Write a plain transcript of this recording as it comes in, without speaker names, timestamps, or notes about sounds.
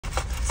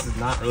This is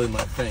not really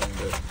my thing,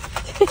 but...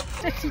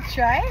 Did you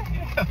try it?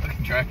 Yeah, I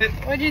can try it.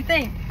 What'd you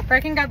think?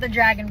 Brecken got the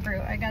dragon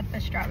fruit. I got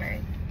the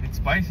strawberry. It's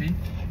spicy.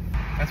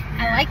 That's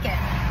weird. I like it.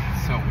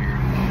 It's so weird.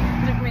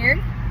 Is it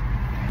weird?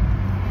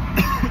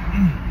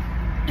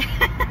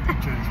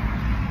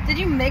 Did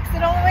you mix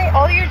it all the way?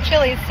 All your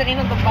chili is sitting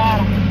at the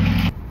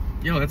bottom.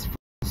 Yo, that's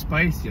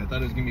spicy. I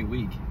thought it was gonna be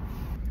weak.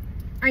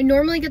 I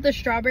normally get the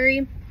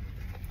strawberry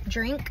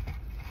drink,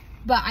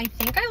 but I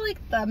think I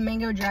like the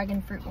mango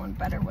dragon fruit one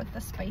better with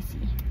the spicy.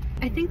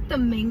 I think the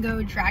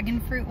mango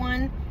dragon fruit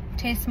one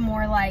tastes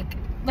more like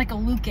a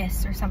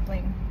Lucas or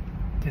something.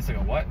 Tastes like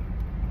a what?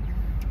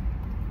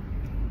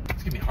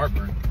 It's giving me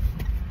heartburn.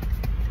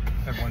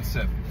 Have one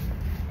sip.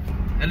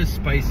 That is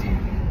spicy.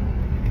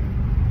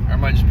 Or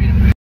am I just being a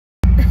bitch?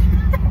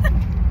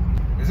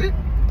 Is it?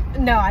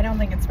 No, I don't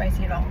think it's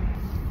spicy at all.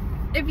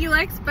 If you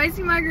like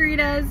spicy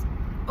margaritas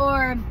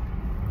or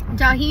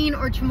Tajín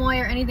or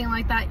chamoy or anything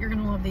like that, you're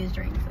gonna love these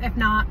drinks. If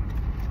not,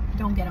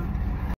 don't get them.